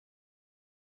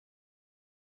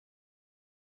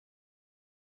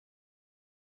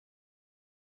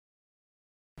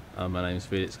My name's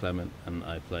Felix Clement and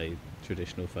I play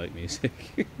traditional folk music.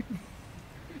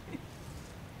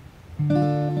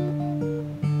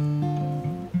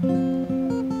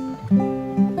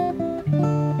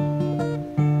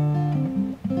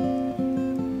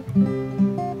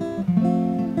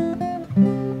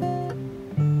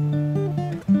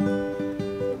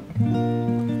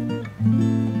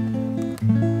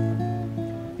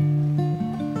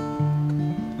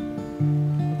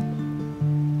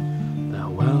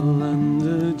 Farewell and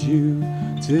adieu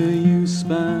to you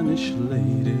Spanish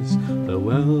ladies,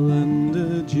 farewell and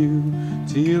adieu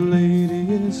to you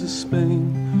ladies of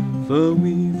Spain, for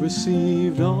we've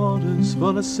received orders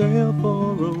for to sail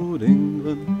for old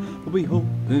England, but we hope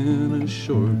in a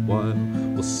short while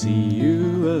we'll see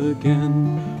you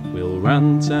again. We'll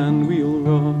rant and we'll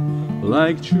roar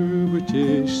like true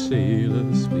British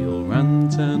sailors, we'll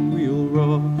rant and we'll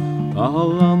roar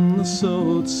all on the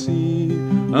salt sea,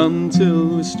 until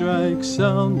we strike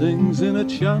soundings in a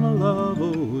channel of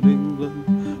old England.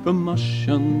 From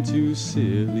Ushant to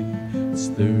Scilly, it's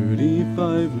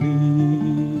 35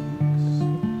 leagues.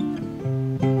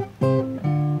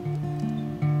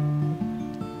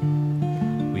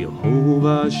 We'll hove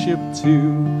our ship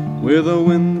to, with a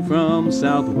wind from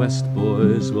southwest,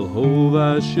 boys. We'll hove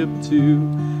our ship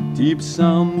to, deep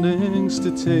soundings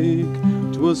to take.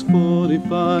 'Twas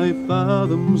 45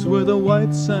 fathoms with a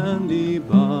white sandy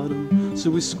bottom, so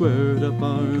we squared up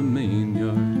our main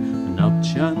yard and up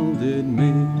channel did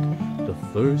make. The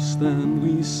first land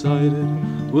we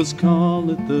sighted was called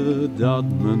at the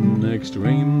Dodman, next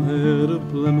Rainhead of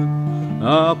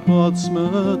Plymouth,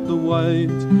 Portsmouth the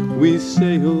White. We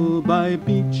sailed by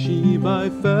Beachy, by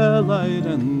Fairlight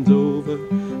and Dover,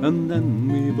 and then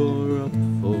we bore up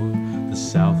for the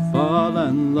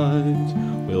Southforeland Light.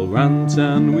 We'll rant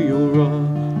and we'll roar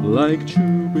like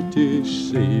true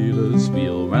British sailors,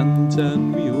 we'll rant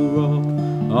and we'll roar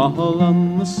all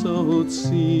on the salt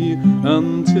sea,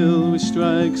 until we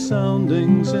strike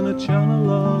soundings in a channel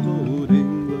of old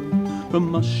England.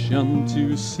 From Ushant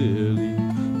to Scilly,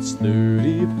 it's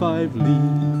 35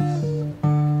 leagues.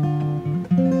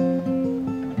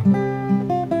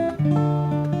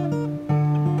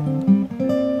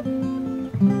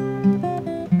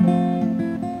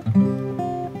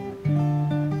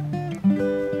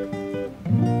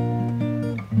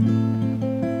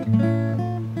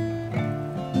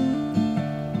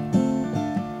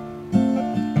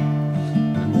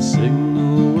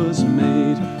 Signal was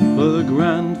made for the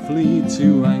Grand Fleet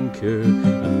to anchor,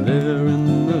 and there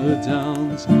in the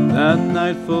Downs that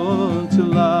night for to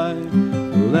lie.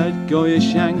 Let go your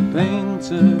shank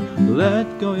painter,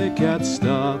 let go your cat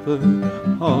stopper,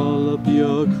 haul up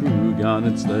your crew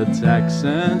gonnets, let tacks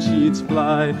and sheets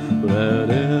fly. Let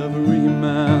every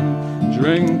man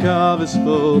drink of his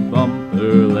full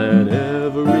bumper, let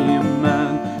every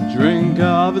man drink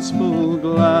of his full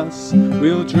glass.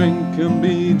 We'll drink and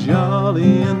be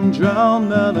jolly and drown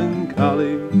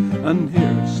melancholy, and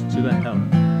here's to the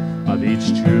health of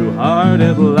each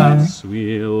true-hearted lass.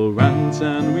 We'll rant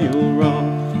and we'll roar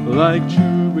like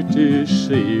true British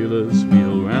sailors,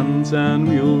 we'll rant and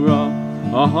we'll roar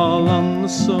all on the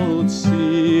salt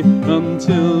sea,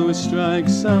 until we strike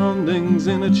soundings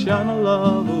in a channel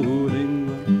of old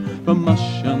England. From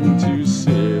Ushant to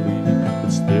Scilly,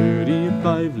 it's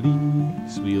 35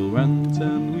 leagues. We'll rant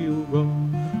and we'll roar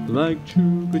like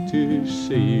true British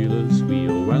sailors,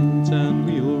 we'll rant and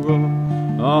we'll roar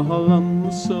all on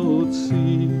the salt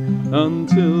sea,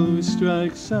 until we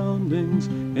strike soundings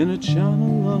in a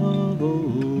channel of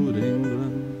old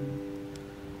England.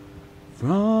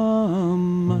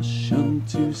 From Ushant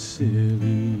to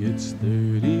Scilly, it's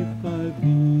 35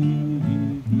 leagues.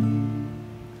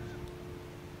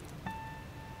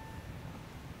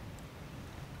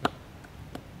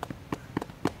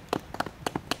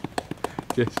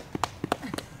 Yes.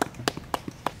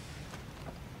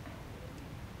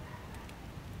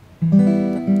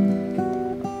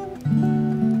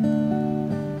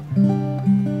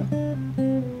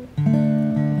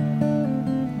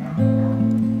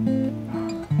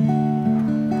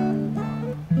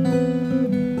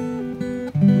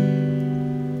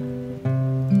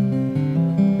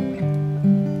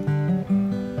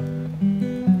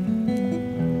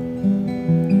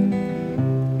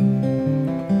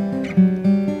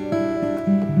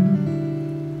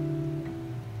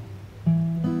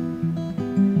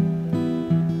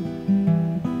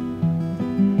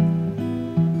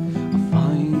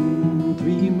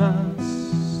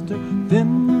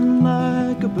 Thin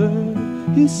like a bird,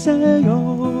 he say,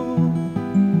 oh,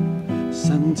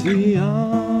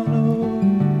 Santianno,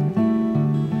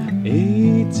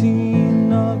 18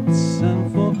 knots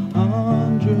and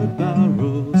 400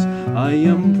 barrels. I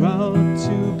am proud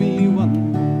to be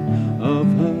one of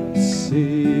her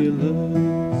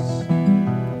sailors.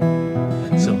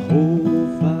 So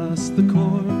hold fast the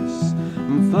course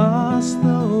and fast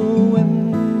the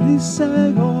windy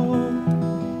sail,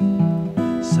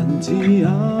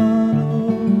 Santianno.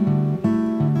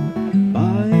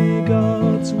 By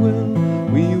God's will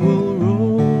we will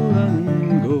roll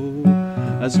and go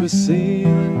as we're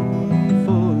sailing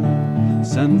for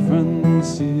San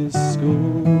Francisco.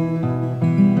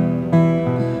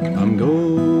 I'm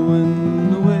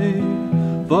going away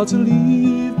for to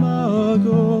leave my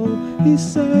goal, he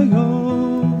said,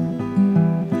 oh,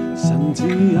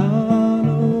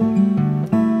 Santianno.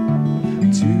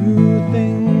 To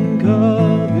think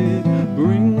of it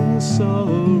brings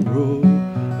sorrow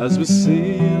as we're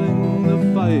sailing the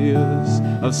fires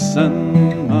of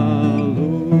San Malo.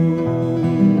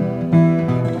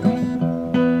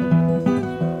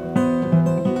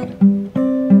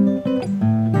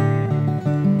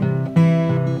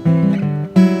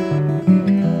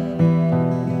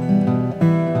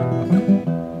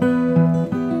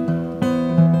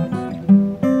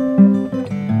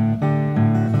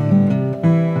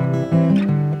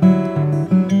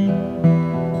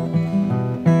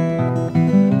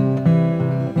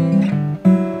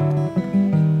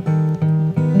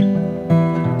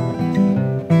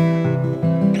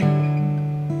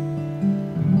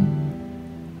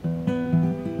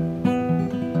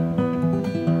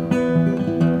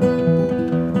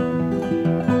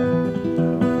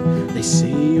 They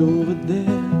say over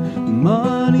there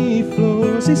money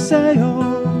flows, they say,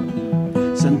 oh,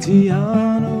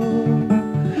 Santianno.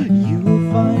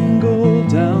 You'll find gold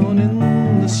down in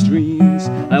the streams.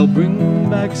 I'll bring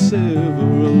back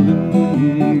several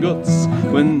ingots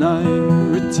when I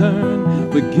return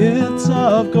with gifts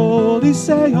of gold, they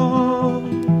say, oh,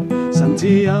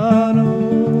 Santianno.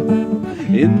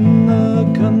 In the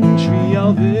country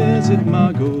I'll visit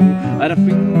my goal, at a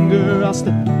finger I'll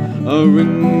slip a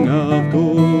ring of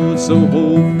gold. So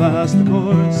hold fast the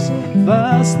course,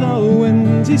 fast the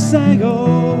wind, he sang,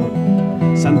 oh,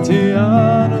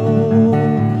 Santianno.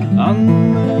 On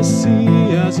the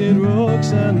sea as it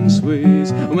rocks and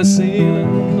sways, and we're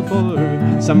sailing for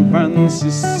San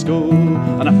Francisco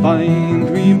on a fine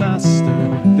green master,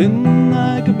 thin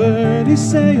like a bird, he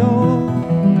say, oh,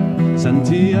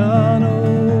 Santianno.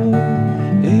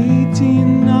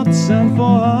 18 knots and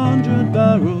 400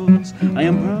 barrels, I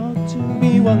am proud to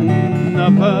be one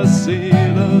of her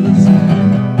sailors.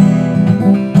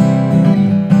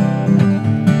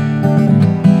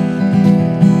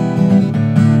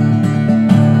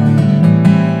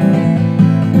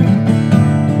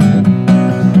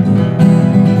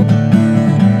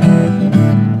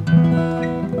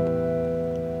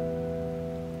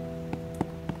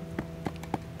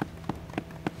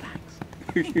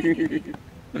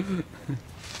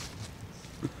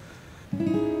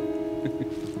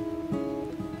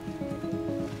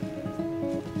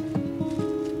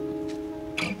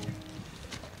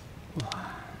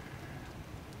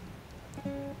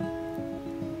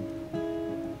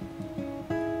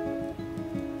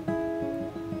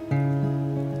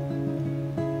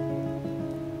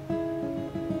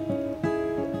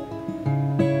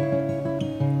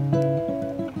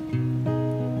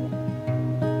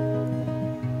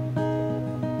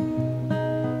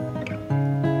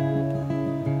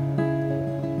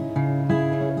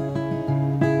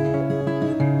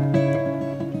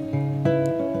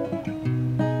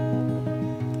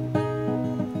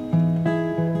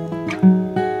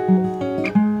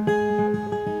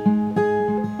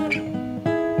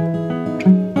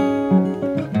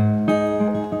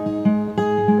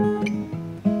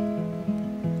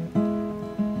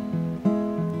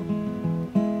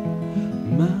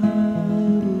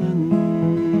 Madeleine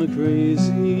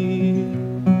McRazy,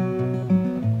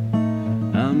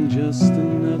 I'm just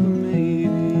another maybe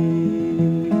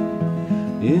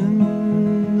in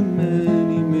the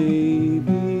many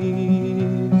maybes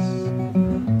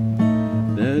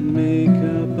that make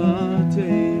up our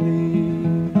daily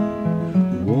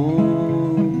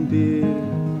warm beer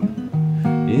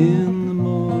in the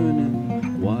morning,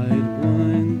 white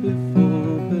wine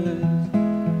before bed.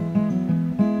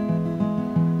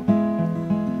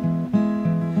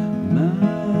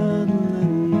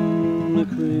 Madeleine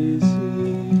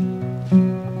McRazy,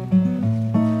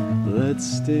 let's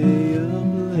stay up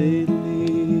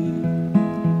lately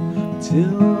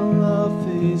till our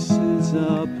faces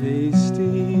are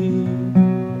pasty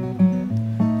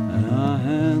and our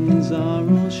hands are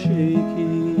all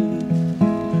shaky.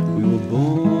 We were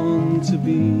born to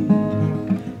be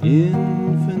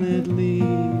infinitely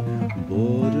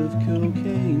bored of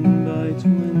cocaine by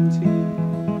 20.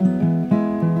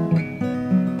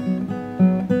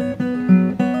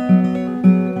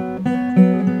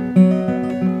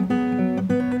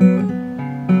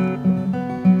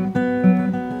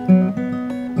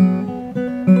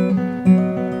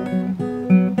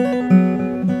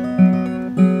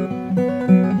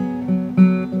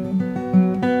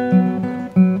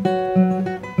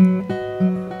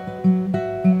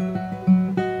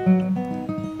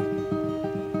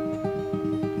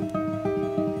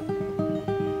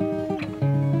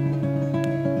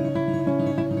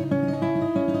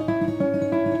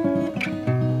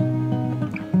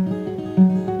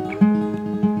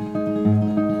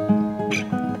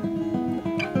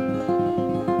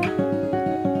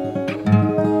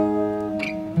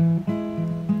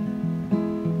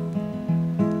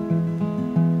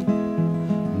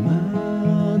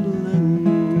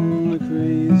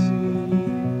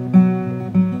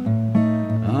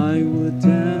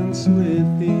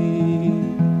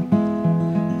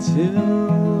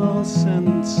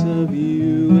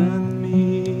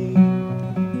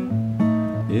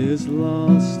 is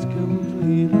lost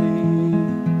completely.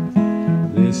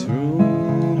 This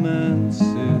romance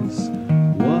is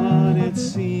what it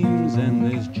seems, and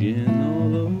there's gin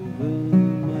all over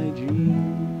my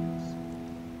dreams.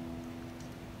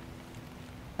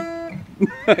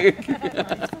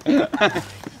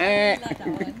 I like that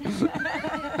one.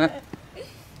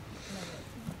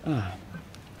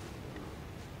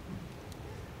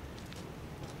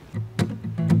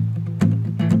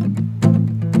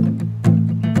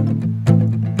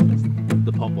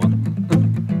 The pop one.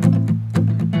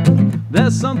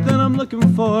 There's something I'm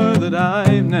looking for that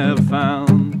I've never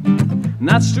found. And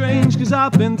that's strange, cause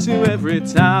I've been to every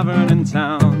tavern in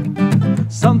town.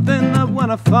 Something that when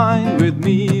I find with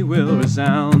me will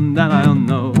resound. And I'll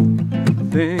know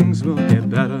things will get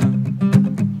better.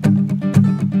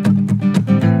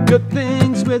 Good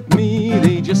things with me,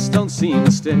 they just don't seem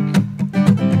to stick.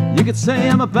 You could say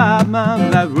I'm a bad man,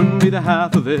 but that wouldn't be the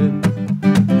half of it.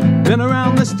 Been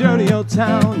around this dirty old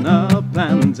town, up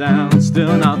and down,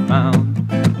 still not found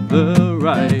the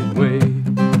right way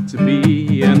to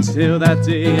be. Until that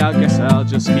day, I guess I'll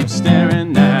just keep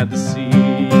staring at the sea.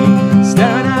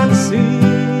 Staring at the sea,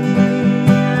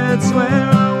 it's where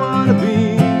I wanna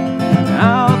be.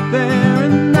 Out there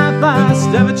in that vast,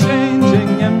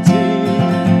 ever-changing empty.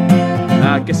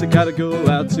 I guess I gotta go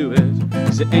out to it,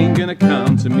 cause it ain't gonna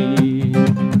come to me.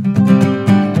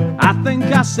 I think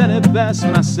I said it best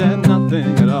when I said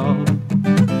nothing at all.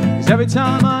 Cause every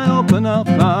time I open up,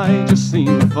 I just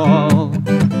seem to fall.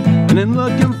 And in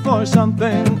looking for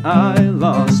something, I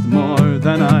lost more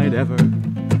than I'd ever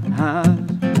had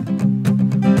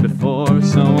before.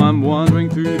 So I'm wandering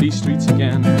through these streets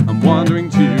again, I'm wandering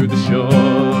to the shore.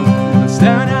 I'm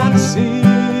staring at the sea,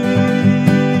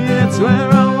 it's where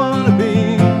I wanna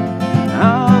be.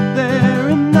 Out there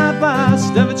in that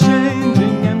vast,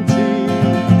 ever-changing empty.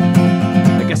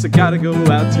 I guess I gotta go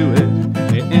out to it,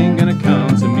 it ain't gonna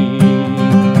come to me.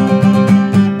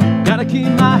 Gotta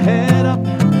keep my head up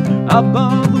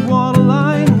above the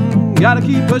waterline. Gotta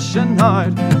keep pushing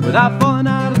hard without falling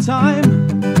out of time.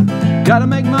 Gotta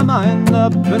make my mind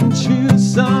up and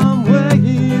choose some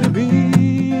way to be.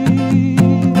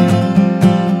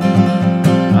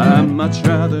 I'd much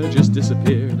rather just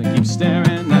disappear than keep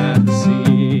staring at the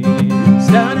sea.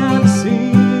 Staring at the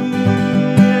sea,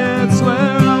 it's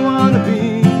where I wanna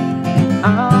be.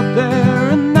 Out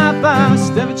there in that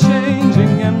vast,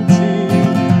 ever-changing empty.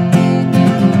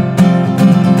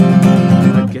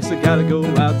 I guess I gotta go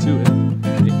out to it,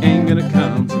 it ain't gonna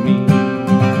come to me.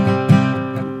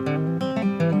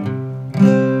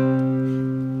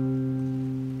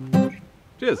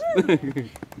 Cheers.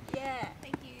 Yeah,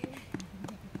 thank you.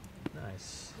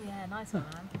 Nice. Yeah, nice one,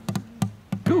 man.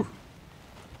 Cool.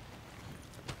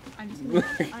 I'm just gonna,